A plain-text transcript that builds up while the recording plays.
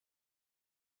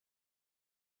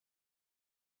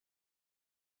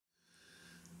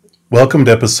Welcome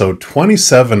to episode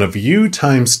 27 of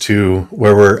YOUx2,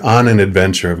 where we're on an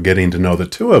adventure of getting to know the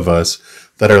two of us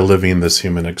that are living this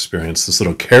human experience, this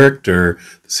little character,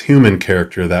 this human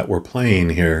character that we're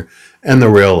playing here, and the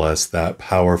real us, that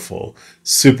powerful,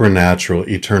 supernatural,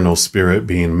 eternal spirit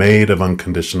being made of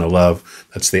unconditional love.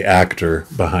 That's the actor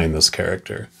behind this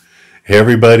character. Hey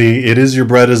everybody, it is your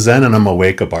Bretta Zen and I'm a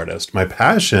wake-up artist. My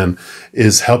passion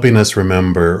is helping us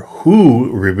remember who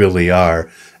we really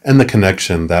are and the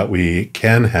connection that we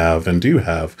can have and do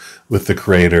have with the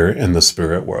Creator and the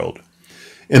spirit world.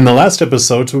 In the last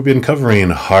episodes, we've been covering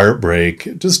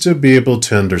heartbreak just to be able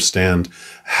to understand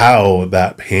how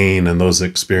that pain and those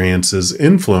experiences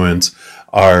influence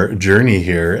our journey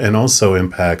here and also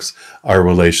impacts our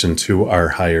relation to our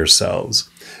higher selves.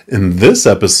 In this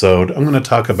episode, I'm going to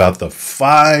talk about the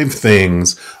 5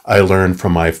 things I learned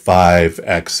from my 5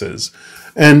 exes.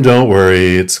 And don't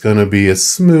worry, it's going to be a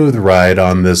smooth ride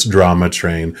on this drama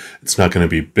train. It's not going to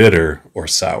be bitter or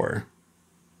sour.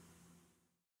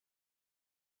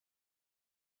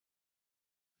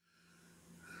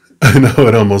 I know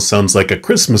it almost sounds like a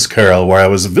Christmas carol where I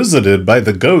was visited by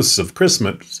the ghosts of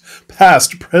Christmas,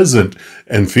 past, present,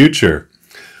 and future.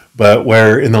 But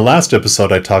where in the last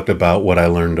episode I talked about what I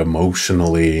learned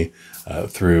emotionally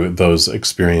through those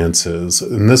experiences.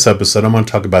 In this episode, I'm going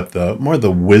to talk about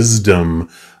the wisdom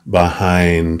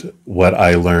behind what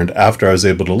I learned after I was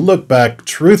able to look back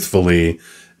truthfully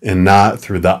and not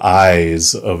through the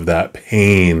eyes of that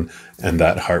pain and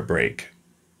that heartbreak.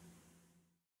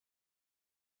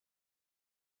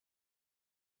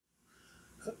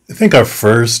 I think our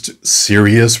first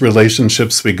serious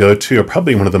relationships we go to are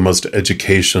probably one of the most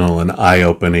educational and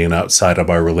eye-opening outside of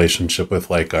our relationship with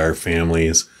like our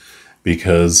families,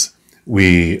 because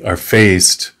we are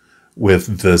faced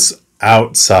with this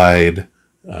outside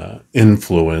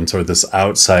influence or this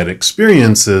outside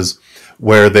experiences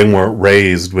where they weren't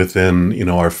raised within,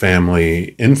 our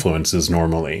family influences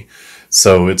normally.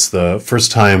 So it's the first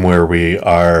time where we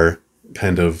are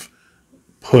kind of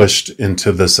pushed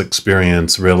into this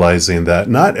experience, realizing that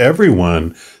not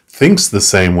everyone thinks the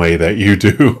same way that you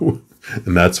do.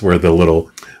 And that's where the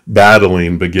little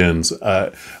battling begins.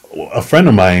 A friend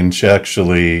of mine, she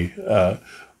actually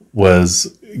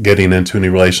was getting into a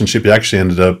new relationship. She actually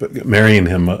ended up marrying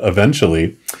him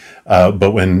eventually.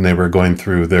 But when they were going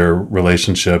through their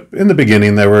relationship, in the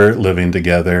beginning, they were living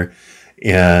together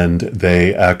and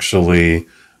they actually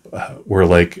were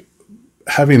like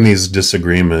having these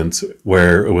disagreements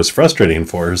where it was frustrating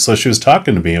for her. So she was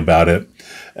talking to me about it.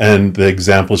 And the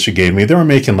example she gave me, they were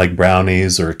making like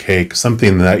brownies or cake,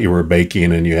 something that you were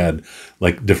baking and you had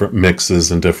like different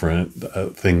mixes and different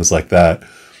things like that.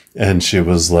 And she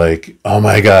was like, oh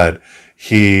my God,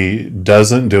 he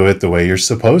doesn't do it the way you're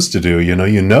supposed to do. You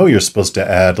know, you're supposed to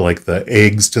add like the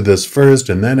eggs to this first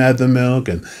and then add the milk.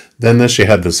 And then she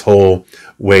had this whole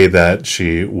way that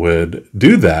she would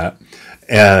do that.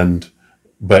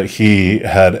 But he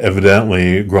had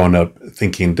evidently grown up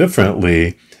thinking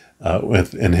differently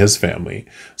within his family.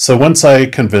 So once I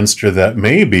convinced her that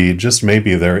maybe, just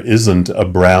maybe, there isn't a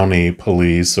brownie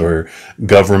police or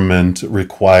government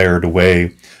required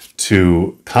way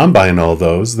to combine all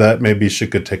those, that maybe she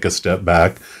could take a step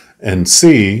back and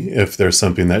see if there's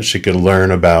something that she could learn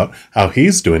about how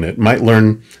he's doing it. Might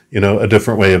learn, a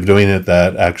different way of doing it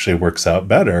that actually works out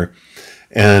better.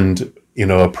 And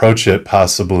approach it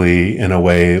possibly in a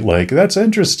way like, that's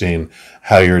interesting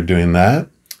how you're doing that.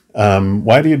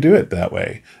 Why do you do it that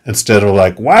way? Instead of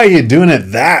like, why are you doing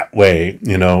it that way?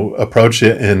 Approach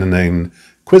it in an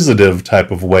inquisitive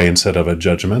type of way instead of a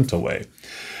judgmental way.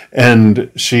 And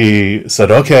she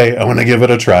said, okay, I want to give it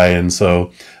a try. And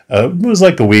so it was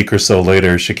like a week or so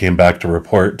later, she came back to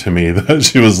report to me that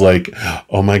she was like,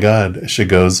 oh my God. She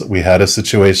goes, we had a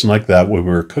situation like that where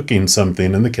we were cooking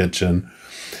something in the kitchen.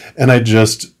 And I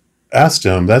just asked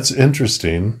him, that's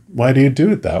interesting. Why do you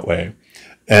do it that way?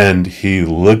 And he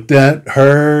looked at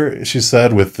her, she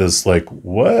said, with this like,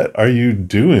 what are you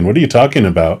doing? What are you talking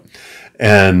about?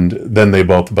 And then they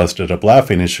both busted up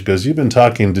laughing. And she goes, you've been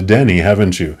talking to Denny,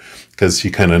 haven't you? Because he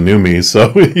kind of knew me. So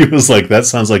he was like, that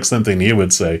sounds like something he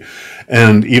would say.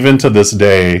 And even to this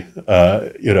day,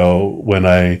 when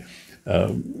I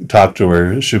talk to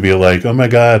her, she'd be like, oh my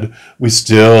God, we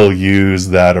still use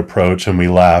that approach and we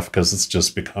laugh because it's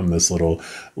just become this little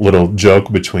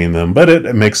joke between them. But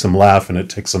it makes them laugh and it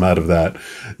takes them out of that,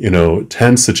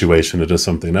 tense situation into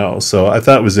something else. So I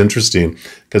thought it was interesting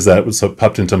because that was what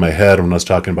popped into my head when I was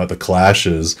talking about the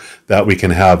clashes that we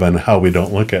can have and how we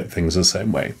don't look at things the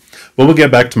same way. But we'll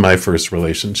get back to my first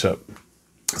relationship.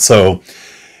 So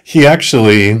he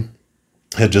actually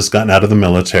had just gotten out of the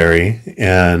military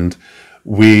and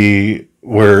we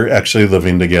were actually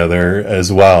living together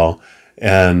as well.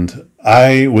 And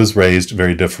I was raised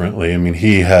very differently. I mean,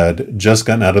 he had just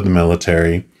gotten out of the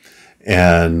military,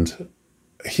 and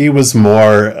he was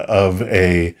more of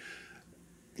a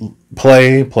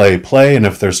play, play, play, and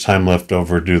if there's time left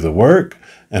over, do the work.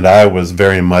 And I was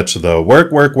very much the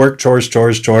work, work, work, chores,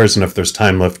 chores, chores, and if there's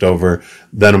time left over,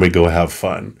 then we go have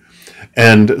fun.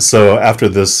 And so after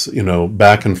this,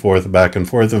 back and forth,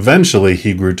 eventually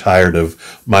he grew tired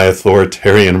of my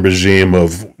authoritarian regime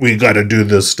of, we got to do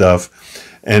this stuff.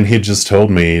 And he just told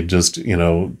me,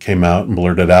 came out and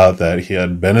blurted out that he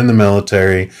had been in the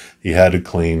military. He had to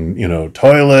clean,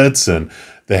 toilets, and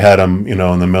they had him,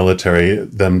 in the military,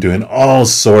 them doing all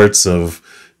sorts of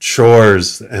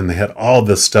chores, and they had all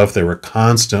this stuff they were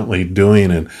constantly doing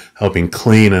and helping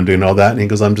clean and doing all that. And he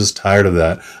goes, I'm just tired of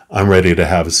that. I'm ready to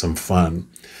have some fun.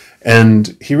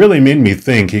 And he really made me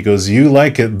think. He goes, you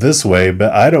like it this way,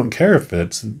 but I don't care if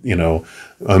it's,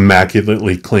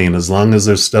 immaculately clean. As long as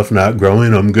there's stuff not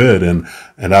growing, I'm good. And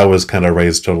I was kind of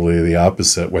raised totally the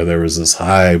opposite, where there was this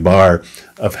high bar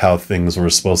of how things were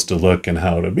supposed to look and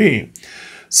how to be.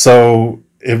 So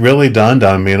it really dawned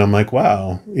on me, and I'm like,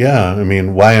 wow, yeah, I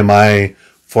mean, why am I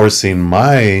forcing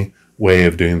my way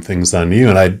of doing things on you?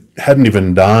 And I hadn't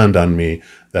even dawned on me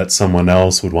that someone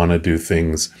else would want to do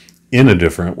things in a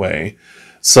different way.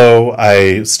 So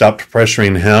I stopped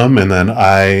pressuring him, and then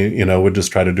I, would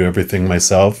just try to do everything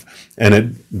myself. And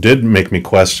it did make me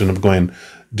question of going,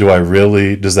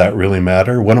 does that really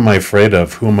matter? What am I afraid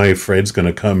of? Who am I afraid is going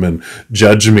to come and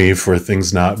judge me for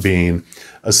things not being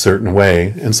a certain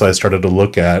way? And so I started to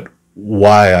look at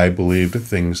why I believed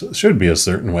things should be a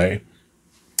certain way.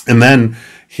 And then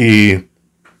he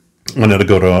wanted to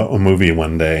go to a movie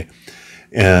one day,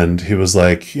 and he was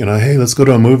like, hey, let's go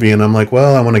to a movie. And I'm like,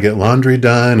 well, I want to get laundry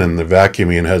done, and the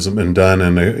vacuuming hasn't been done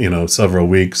in, several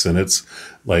weeks. And it's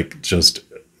like just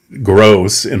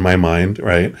gross in my mind.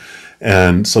 Right.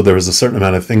 And so there was a certain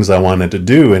amount of things I wanted to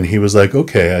do. And he was like,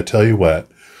 okay, I tell you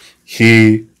what,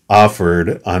 he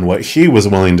offered on what he was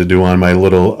willing to do on my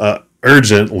little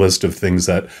urgent list of things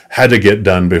that had to get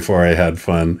done before I had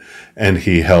fun. And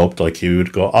he helped, like he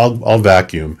would go, I'll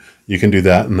vacuum. You can do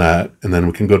that, and then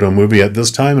we can go to a movie at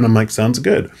this time. And I'm like, sounds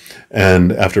good.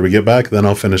 And after we get back, then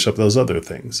I'll finish up those other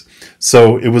things.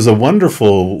 So it was a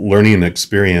wonderful learning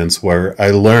experience where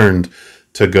I learned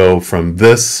to go from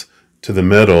this to the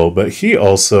middle, but he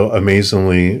also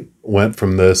amazingly went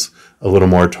from this a little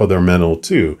more to the middle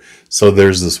too. So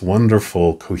there's this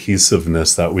wonderful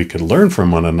cohesiveness that we could learn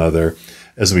from one another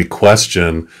as we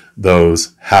question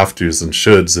those have-tos and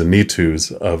shoulds and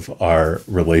need-tos of our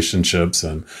relationships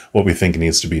and what we think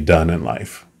needs to be done in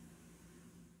life.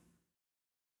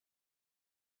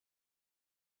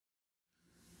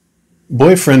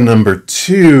 Boyfriend number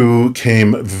 2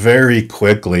 came very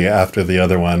quickly after the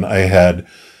other one. I had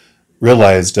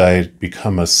realized I'd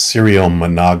become a serial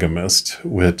monogamist,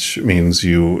 which means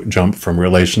you jump from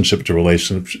relationship to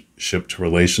relationship to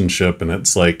relationship, and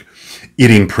it's like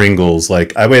eating Pringles.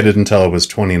 Like, I waited until I was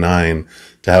 29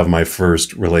 to have my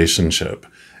first relationship,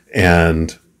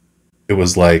 and it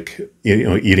was like,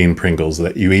 eating Pringles,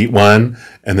 that you eat one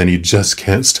and then you just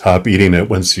can't stop eating it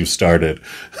once you've started.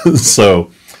 So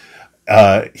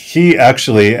he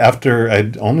actually, after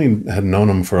I'd only had known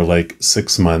him for like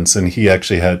 6 months, and he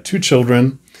actually had 2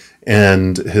 children,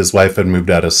 and his wife had moved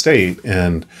out of state,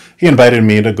 and he invited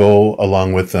me to go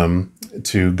along with them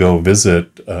to go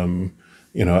visit,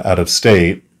 out of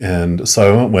state. And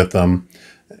so I went with them,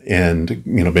 and,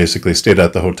 basically stayed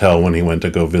at the hotel when he went to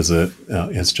go visit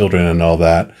his children and all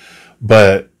that.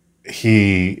 But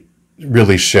he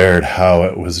really shared how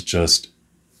it was just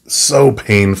so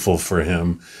painful for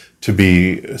him to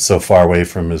be so far away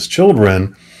from his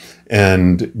children.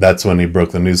 And that's when he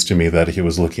broke the news to me that he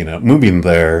was looking at moving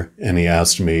there, and he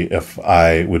asked me if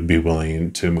I would be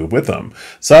willing to move with him.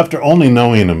 So after only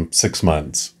knowing him 6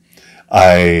 months,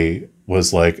 I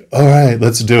was like, all right,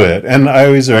 let's do it. And I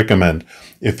always recommend,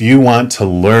 if you want to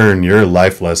learn your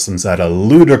life lessons at a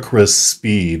ludicrous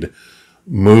speed,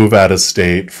 move out of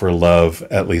state for love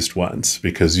at least once,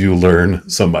 because you learn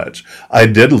so much. I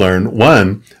did learn,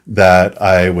 one, that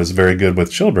I was very good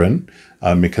with children,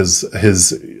 because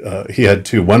he had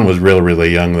 2. One was really,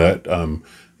 really young that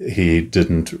he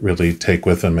didn't really take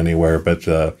with him anywhere, but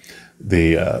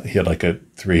he had like a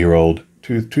 3-year-old,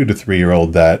 2 to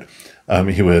 3-year-old that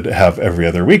he would have every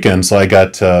other weekend. So I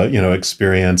got to,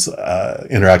 experience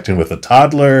interacting with a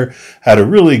toddler, had a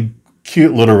really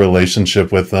cute little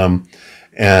relationship with them,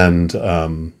 and,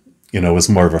 was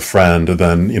more of a friend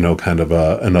than, kind of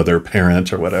another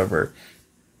parent or whatever.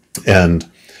 And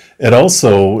it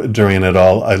also, during it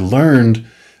all, I learned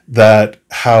that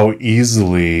how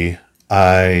easily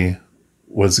I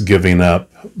was giving up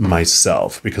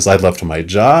myself, because I left my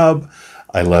job,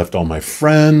 I left all my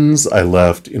friends, I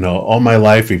left, all my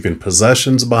life, even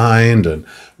possessions behind, and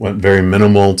went very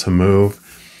minimal to move.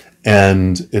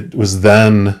 And it was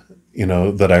then,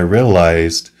 that I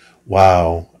realized,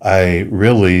 wow, I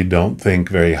really don't think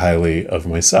very highly of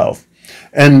myself.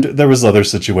 And there was other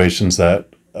situations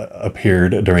that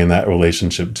appeared during that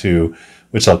relationship too,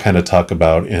 which I'll kind of talk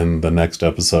about in the next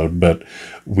episode. But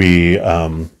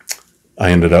I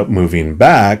ended up moving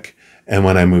back. And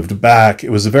when I moved back, it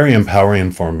was very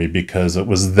empowering for me, because it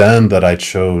was then that I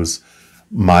chose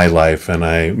my life. And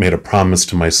I made a promise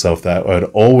to myself that I would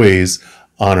always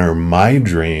honor my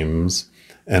dreams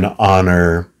and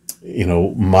honor,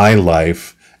 my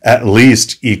life at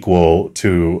least equal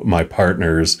to my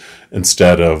partner's,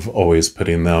 instead of always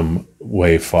putting them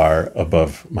way far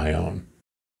above my own.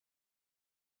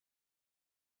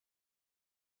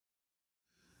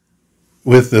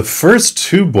 With the first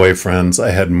two boyfriends,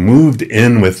 I had moved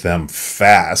in with them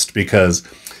fast because,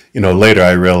 later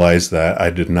I realized that I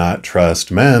did not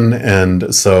trust men.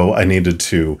 And so I needed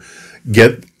to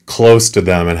get close to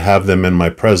them and have them in my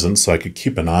presence so I could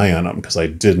keep an eye on them, because I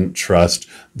didn't trust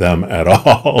them at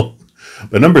all.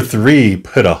 But number three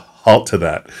put a halt to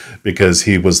that, because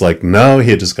he was like, no,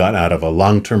 he had just gotten out of a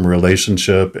long-term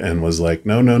relationship and was like,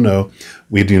 no,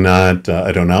 we do not,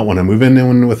 I do not want to move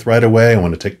in with right away. I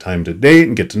want to take time to date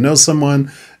and get to know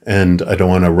someone, and I don't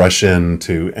want to rush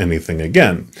into anything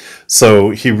again. So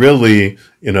he really,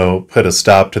 put a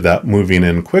stop to that moving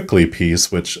in quickly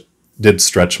piece, which did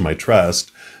stretch my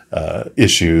trust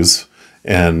issues,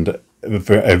 and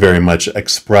I very much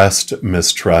expressed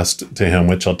mistrust to him,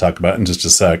 which I'll talk about in just a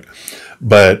sec.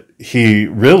 But he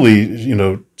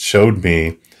really, showed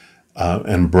me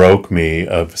and broke me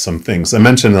of some things. I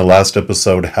mentioned in the last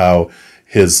episode how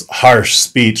his harsh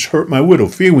speech hurt my little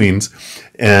feelings.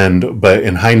 But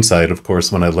in hindsight, of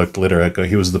course, when I looked later, I go,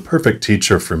 he was the perfect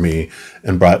teacher for me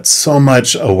and brought so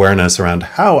much awareness around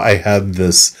how I had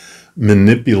this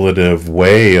manipulative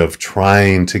way of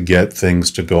trying to get things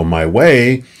to go my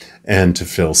way and to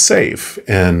feel safe.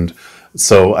 And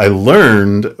so I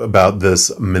learned about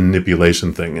this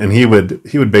manipulation thing. And he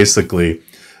would basically,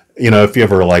 if you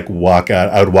ever walk out,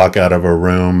 I would walk out of a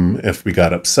room if we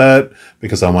got upset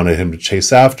because I wanted him to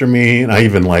chase after me. And I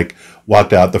even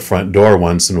walked out the front door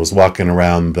once and was walking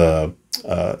around the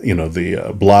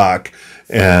block.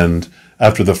 And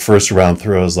after the first round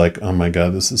through, I was like, oh my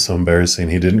God, this is so embarrassing.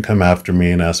 He didn't come after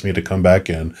me and ask me to come back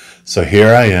in. So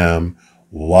here I am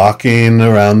walking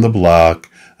around the block.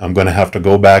 I'm going to have to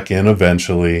go back in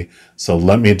eventually. So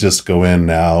let me just go in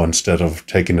now instead of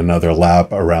taking another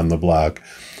lap around the block.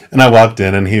 And I walked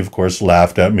in, and he, of course,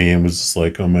 laughed at me and was just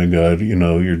like, oh my God,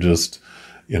 you're just,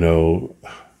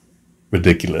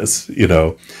 ridiculous,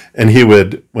 And he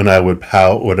would, when I would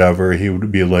pout, whatever, he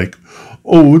would be like,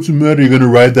 oh, what's the matter? You're going to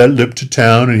ride that lip to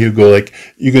town? And he'd go like,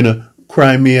 you're going to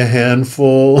cry me a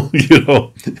handful?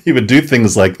 He would do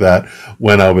things like that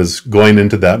when I was going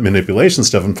into that manipulation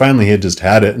stuff. And finally, he had just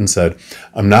had it and said,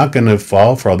 I'm not going to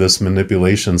fall for all this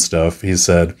manipulation stuff. He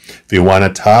said, if you want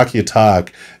to talk, you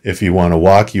talk. If you want to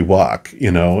walk, you walk,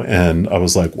 And I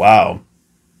was like, wow.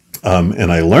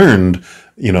 And I learned,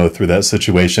 through that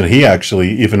situation, he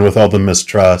actually, even with all the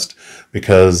mistrust,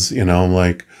 because, I'm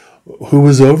like, who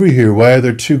was over here? Why are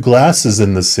there two glasses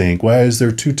in the sink? Why is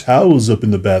there two towels up in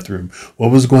the bathroom?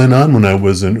 What was going on when I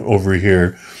wasn't over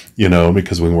here?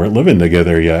 Because we weren't living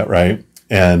together yet, right?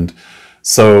 And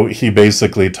so he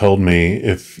basically told me,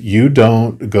 if you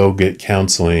don't go get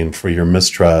counseling for your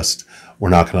mistrust, we're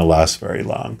not going to last very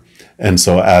long. And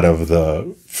so out of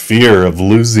the fear of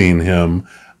losing him,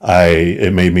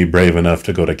 it made me brave enough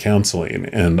to go to counseling.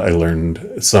 And I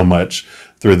learned so much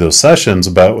through those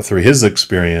sessions through his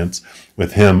experience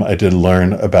with him. I did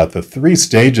learn about the 3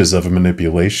 stages of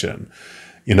manipulation.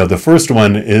 The first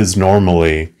one is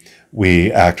normally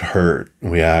we act hurt.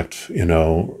 We act,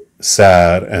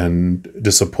 sad and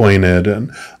disappointed.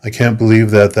 And I can't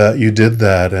believe that you did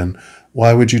that. And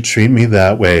why would you treat me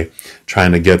that way?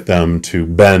 Trying to get them to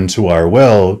bend to our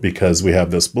will, because we have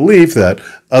this belief that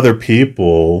other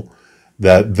people,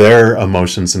 that their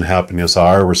emotions and happiness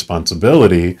are our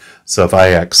responsibility. So if I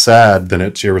act sad, then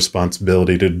it's your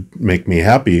responsibility to make me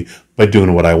happy by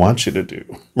doing what I want you to do,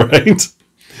 right?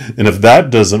 And if that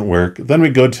doesn't work, then we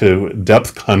go to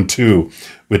depth con 2,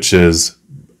 which is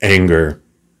anger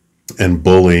and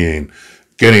bullying,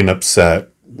 getting upset,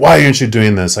 why aren't you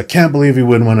doing this? I can't believe you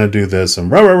wouldn't want to do this.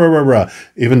 And rah, rah, rah, rah, rah.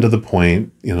 Even to the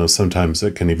point, sometimes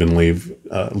it can even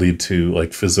lead to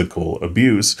like physical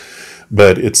abuse.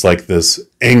 But it's like this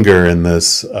anger and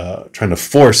this trying to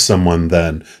force someone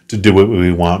then to do what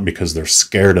we want because they're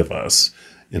scared of us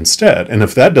instead. And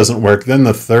if that doesn't work, then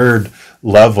the third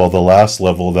level, the last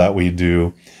level that we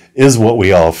do, is what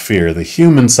we all fear. The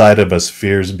human side of us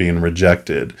fears being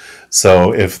rejected.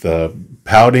 So if the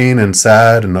pouting and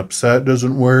sad and upset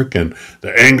doesn't work and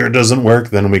the anger doesn't work,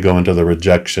 then we go into the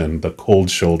rejection, the cold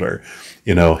shoulder,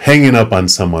 hanging up on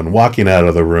someone, walking out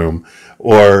of the room.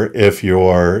 Or if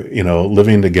you're,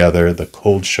 living together, the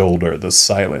cold shoulder, the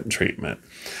silent treatment.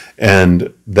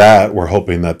 And that we're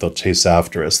hoping that they'll chase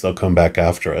after us. They'll come back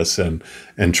after us and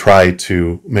try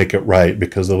to make it right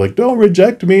because they're like, don't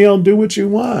reject me. I'll do what you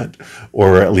want.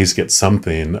 Or at least get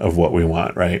something of what we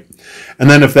want, right? And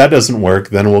then if that doesn't work,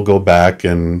 then we'll go back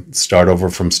and start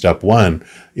over from step one.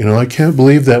 I can't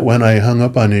believe that when I hung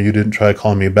up on you, you didn't try to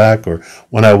call me back. Or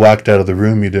when I walked out of the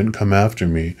room, you didn't come after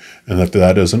me. And if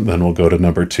that isn't, then we'll go to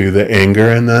number two, the anger,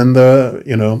 and then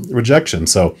the, rejection.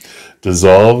 So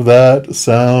dissolve that.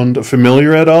 Sound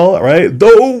familiar at all? Right?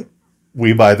 Though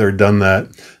we've either done that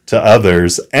to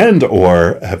others and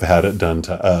or have had it done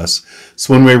to us.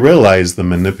 So when we realize the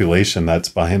manipulation that's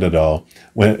behind it all,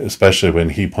 especially when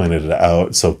he pointed it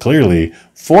out so clearly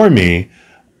for me,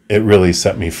 it really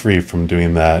set me free from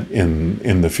doing that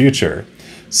in the future.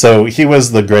 So he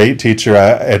was the great teacher.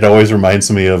 It always reminds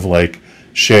me of like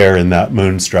Cher in that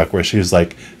Moonstruck, where she was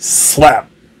like, slap,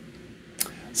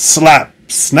 slap,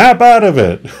 snap out of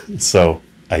it. So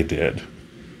I did.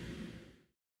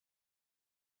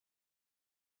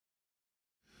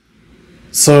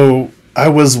 So I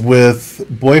was with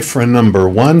boyfriend number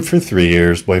 1 for 3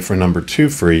 years, boyfriend number 2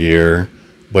 for a year,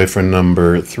 boyfriend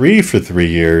number 3 for 3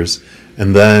 years.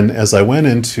 And then as I went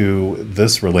into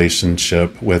this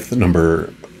relationship with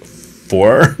number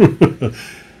 4,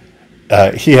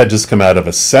 he had just come out of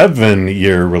a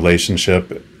 7-year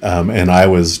relationship. And I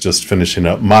was just finishing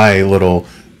up my little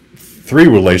 3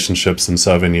 relationships in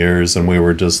 7 years. And we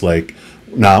were just like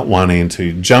not wanting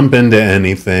to jump into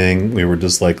anything. We were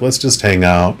just like, let's just hang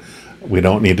out. We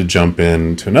don't need to jump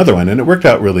into another one. And it worked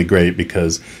out really great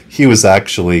because he was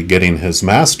actually getting his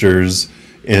master's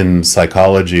in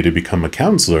psychology to become a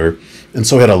counselor. And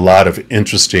so we had a lot of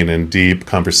interesting and deep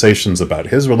conversations about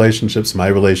his relationships, my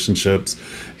relationships.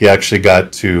 He actually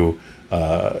got to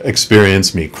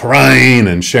experience me crying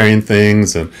and sharing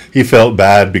things. And he felt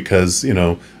bad because,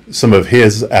 some of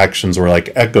his actions were like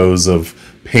echoes of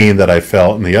pain that I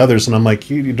felt in the others. And I'm like,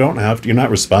 you don't have to, you're not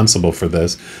responsible for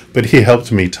this. But he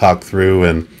helped me talk through,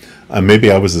 and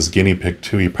maybe I was his guinea pig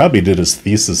too. He probably did his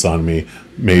thesis on me,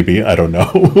 maybe, I don't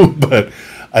know. But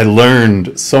I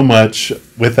learned so much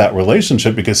with that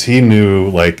relationship because he knew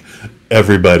like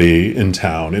everybody in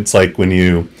town. It's like when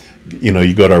you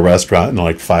go to a restaurant and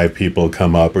like 5 people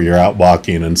come up, or you're out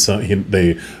walking and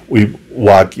we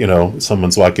walk,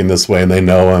 someone's walking this way and they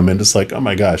know him, and it's like, oh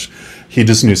my gosh, he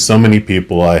just knew so many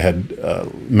people. I had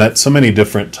met so many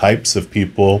different types of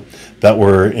people that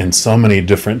were in so many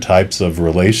different types of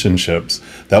relationships,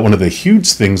 that one of the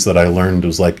huge things that I learned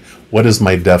was like, what is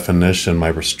my definition, my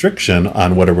restriction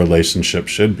on what a relationship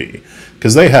should be?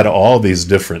 Because they had all these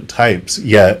different types,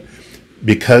 yet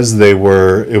because it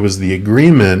was the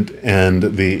agreement and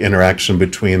the interaction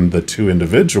between the 2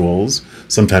 individuals,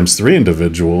 sometimes 3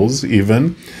 individuals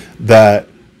even, that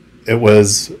they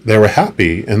were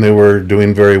happy and they were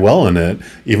doing very well in it,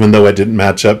 even though it didn't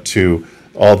match up to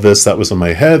all this that was in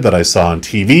my head that I saw on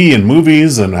TV and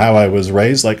movies and how I was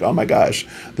raised. Like, oh my gosh,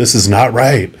 this is not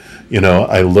right.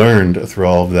 I learned through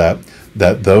all of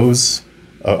that those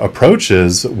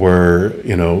approaches were,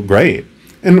 great.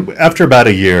 And after about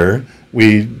a year,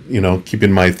 we,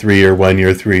 keeping my 3-year,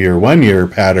 1-year, 3-year, 1-year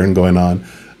pattern going on,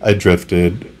 we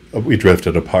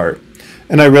drifted apart.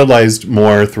 And I realized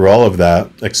more through all of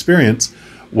that experience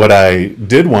what I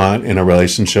did want in a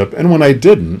relationship and what I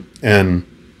didn't. And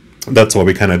that's why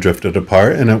we kind of drifted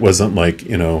apart. And it wasn't like,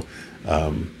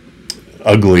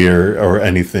 ugly or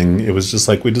anything. It was just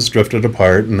like we just drifted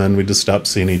apart, and then we just stopped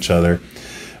seeing each other.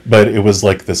 But it was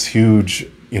like this huge,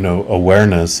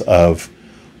 awareness of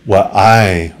what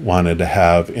I wanted to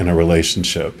have in a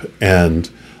relationship. And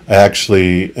I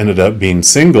actually ended up being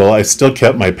single. I still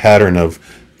kept my pattern of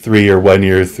 3-year,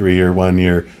 1-year, 3-year,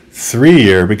 1-year,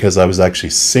 3-year, because I was actually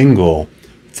single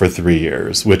for 3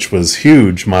 years, which was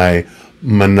huge. My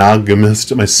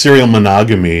serial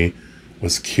monogamy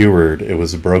was cured. It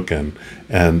was broken.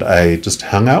 And I just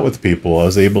hung out with people. I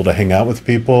was able to hang out with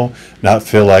people, not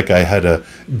feel like I had to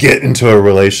get into a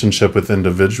relationship with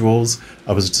individuals.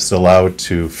 I was just allowed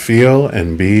to feel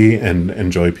and be and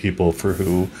enjoy people for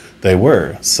who they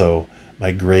were. So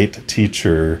my great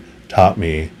teacher taught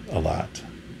me a lot.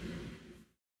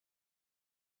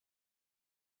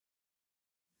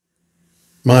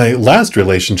 My last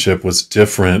relationship was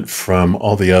different from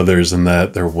all the others in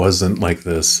that there wasn't like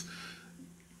this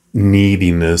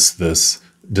neediness, this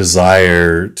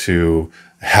desire to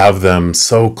have them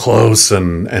so close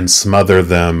and smother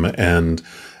them, and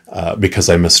because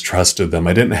I mistrusted them.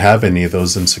 I didn't have any of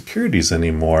those insecurities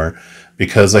anymore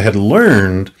because I had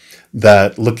learned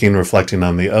that, reflecting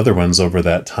on the other ones over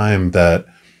that time, that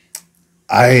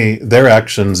their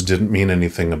actions didn't mean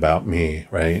anything about me,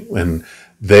 right? And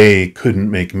they couldn't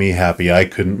make me happy. I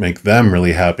couldn't make them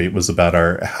really happy. It was about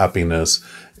our happiness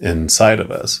inside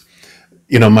of us.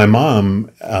 My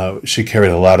mom, she carried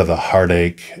a lot of the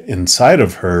heartache inside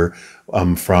of her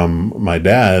from my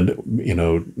dad,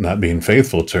 not being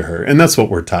faithful to her. And that's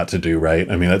what we're taught to do, right?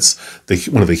 I mean, that's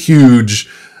one of the huge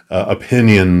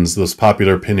opinions, those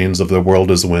popular opinions of the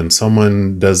world, is when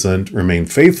someone doesn't remain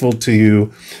faithful to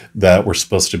you, that we're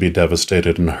supposed to be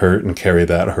devastated and hurt and carry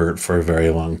that hurt for a very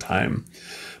long time.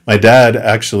 My dad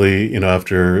actually,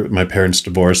 after my parents'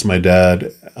 divorce, my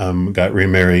dad got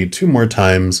remarried 2 more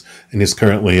times, and he's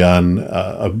currently on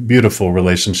a beautiful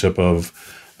relationship with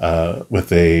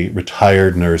a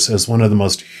retired nurse, as one of the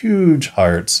most huge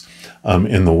hearts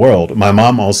in the world. My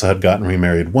mom also had gotten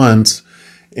remarried once,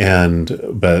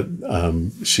 but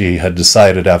she had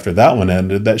decided after that one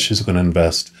ended that she's going to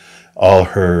invest all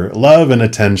her love and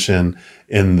attention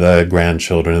in the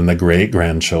grandchildren and the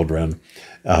great-grandchildren.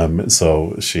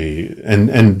 So she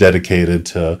and dedicated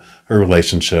to her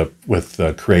relationship with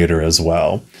the Creator as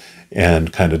well,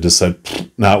 and kind of just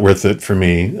said, not worth it for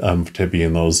me to be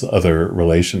in those other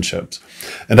relationships.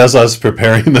 And as I was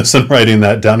preparing this and writing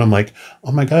that down, I'm like,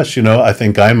 oh my gosh, I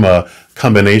think I'm a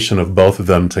combination of both of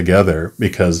them together,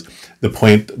 because the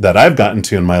point that I've gotten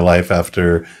to in my life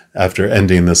after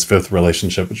ending this 5th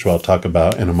relationship, which I'll talk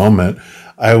about in a moment,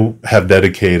 I have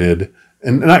dedicated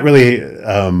and not really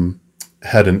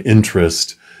had an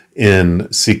interest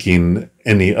in seeking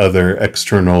any other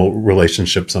external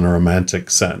relationships in a romantic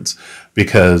sense,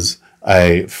 because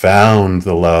I found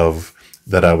the love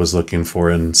that I was looking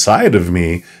for inside of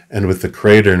me and with the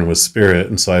Creator and with Spirit.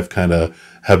 And so I've kind of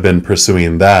have been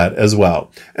pursuing that as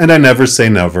well. And I never say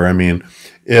never. I mean,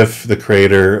 if the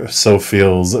Creator so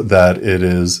feels that it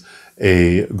is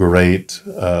a great,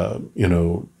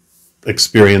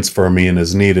 experience for me and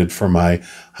is needed for my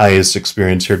highest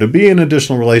experience here to be in an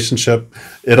additional relationship,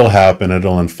 it'll happen,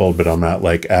 it'll unfold, but I'm not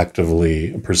like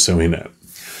actively pursuing it.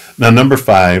 Now, number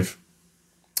 5,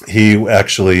 he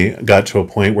actually got to a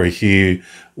point where he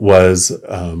was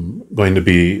going to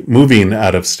be moving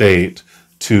out of state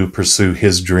to pursue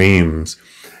his dreams.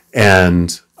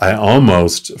 And I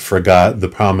almost forgot the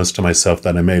promise to myself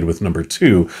that I made with number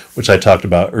 2, which I talked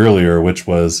about earlier, which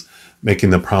was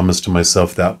making the promise to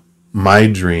myself that my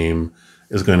dream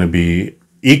is going to be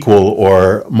equal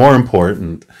or more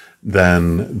important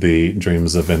than the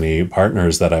dreams of any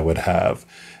partners that I would have.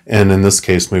 And in this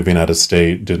case, moving out of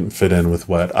state didn't fit in with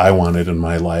what I wanted in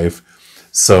my life.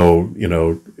 So,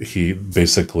 he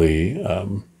basically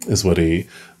is what he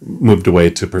moved away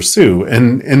to pursue.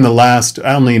 And in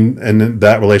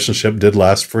that relationship did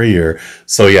last for a year.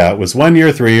 So yeah, it was 1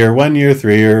 year, 3 year, 1 year,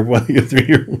 3 year, 1 year, 3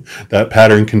 year. That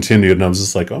pattern continued. And I was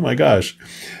just like, oh my gosh.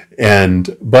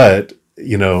 But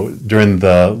during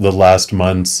the last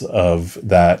months of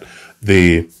that,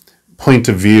 the point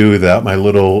of view that my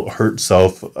little hurt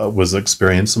self was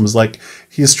experiencing was like,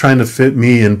 he's trying to fit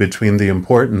me in between the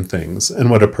important things. And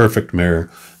what a perfect mirror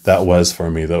that was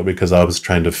for me, though, because I was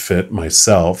trying to fit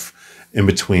myself in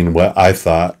between what I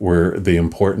thought were the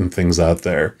important things out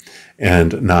there,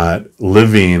 and not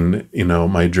living,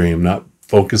 my dream, not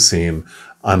focusing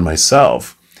on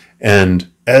myself. And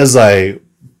as I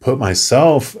put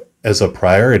myself as a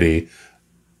priority,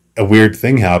 a weird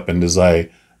thing happened as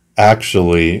I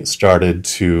actually started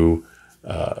to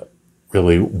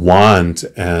really want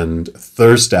and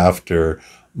thirst after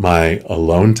my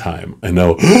alone time. I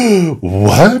know,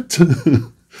 what?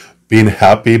 Being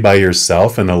happy by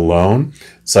yourself and alone.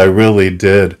 So I really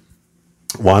did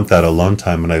want that alone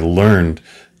time, and I learned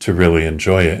to really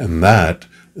enjoy it. And that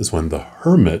is when the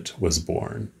hermit was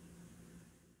born.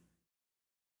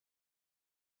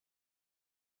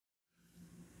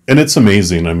 And it's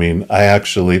amazing. I mean,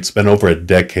 it's been over a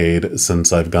decade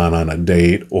since I've gone on a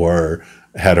date or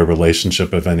had a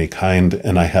relationship of any kind,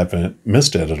 and I haven't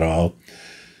missed it at all.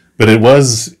 But it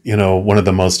was, one of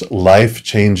the most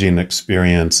life-changing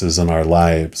experiences in our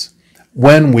lives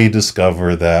when we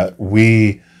discover that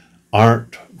we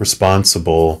aren't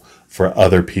responsible for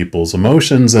other people's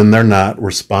emotions and they're not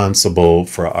responsible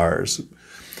for ours.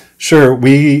 Sure,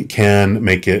 we can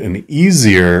make it an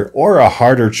easier or a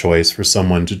harder choice for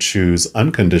someone to choose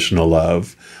unconditional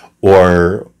love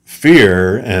or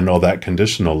fear and all that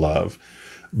conditional love.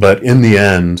 But in the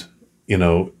end,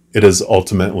 it is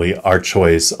ultimately our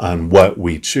choice on what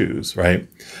we choose, right?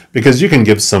 Because you can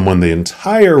give someone the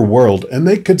entire world and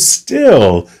they could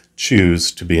still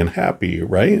choose to be unhappy,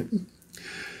 right?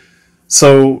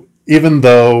 So even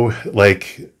though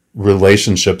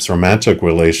relationships, romantic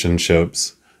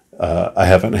relationships, I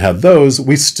haven't had those,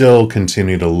 we still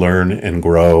continue to learn and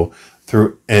grow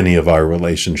through any of our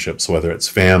relationships, whether it's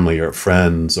family or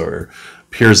friends or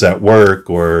peers at work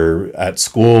or at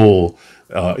school,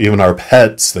 even our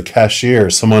pets, the cashier,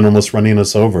 someone almost running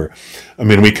us over. I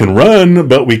mean, we can run,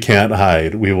 but we can't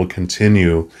hide. We will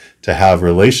continue to have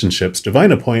relationships,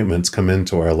 divine appointments come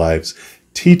into our lives,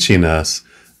 teaching us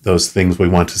those things we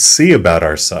want to see about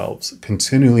ourselves,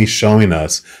 continually showing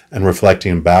us and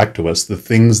reflecting back to us the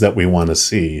things that we want to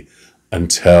see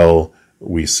until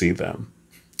we see them.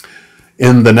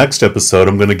 In the next episode,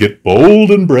 I'm going to get bold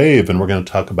and brave, and we're going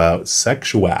to talk about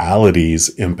sexuality's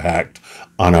impact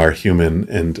on our human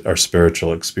and our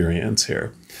spiritual experience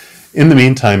here. In the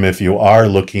meantime, if you are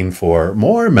looking for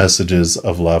more messages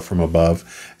of love from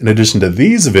above, in addition to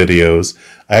these videos,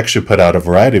 I actually put out a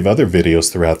variety of other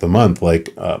videos throughout the month,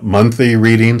 like monthly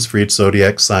readings for each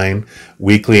zodiac sign,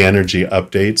 weekly energy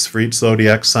updates for each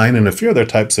zodiac sign, and a few other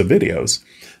types of videos.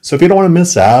 So if you don't want to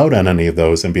miss out on any of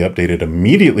those and be updated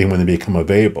immediately when they become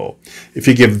available, if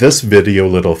you give this video a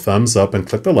little thumbs up and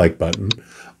click the like button,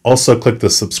 also click the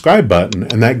subscribe button,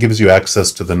 and that gives you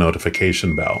access to the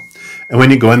notification bell. And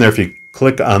when you go in there, if you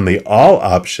click on the all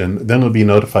option, then you'll be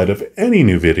notified of any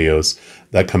new videos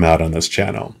that come out on this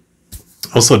channel.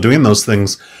 Also, doing those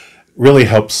things really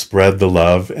helps spread the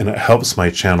love, and it helps my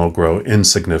channel grow in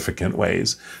significant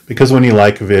ways. Because when you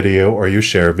like a video, or you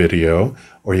share a video,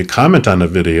 or you comment on a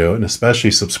video, and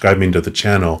especially subscribing to the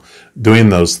channel, doing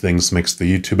those things makes the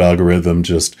YouTube algorithm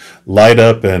just light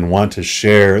up and want to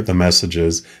share the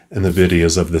messages and the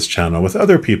videos of this channel with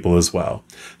other people as well.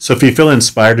 So if you feel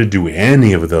inspired to do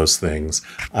any of those things,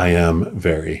 I am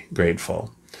very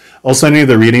grateful. Also, any of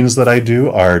the readings that I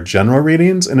do are general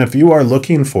readings, and if you are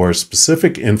looking for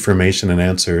specific information and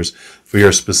answers for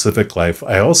your specific life,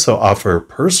 I also offer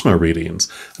personal readings,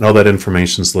 and all that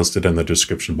information is listed in the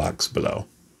description box below.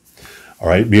 All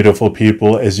right, beautiful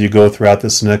people, as you go throughout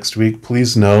this next week,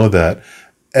 please know that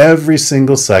every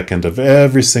single second of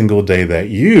every single day that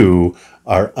you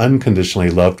are unconditionally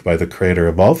loved by the Creator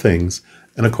of all things,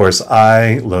 and of course,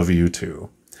 I love you too.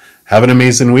 Have an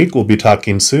amazing week. We'll be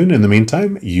talking soon. In the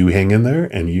meantime, you hang in there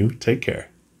and you take care.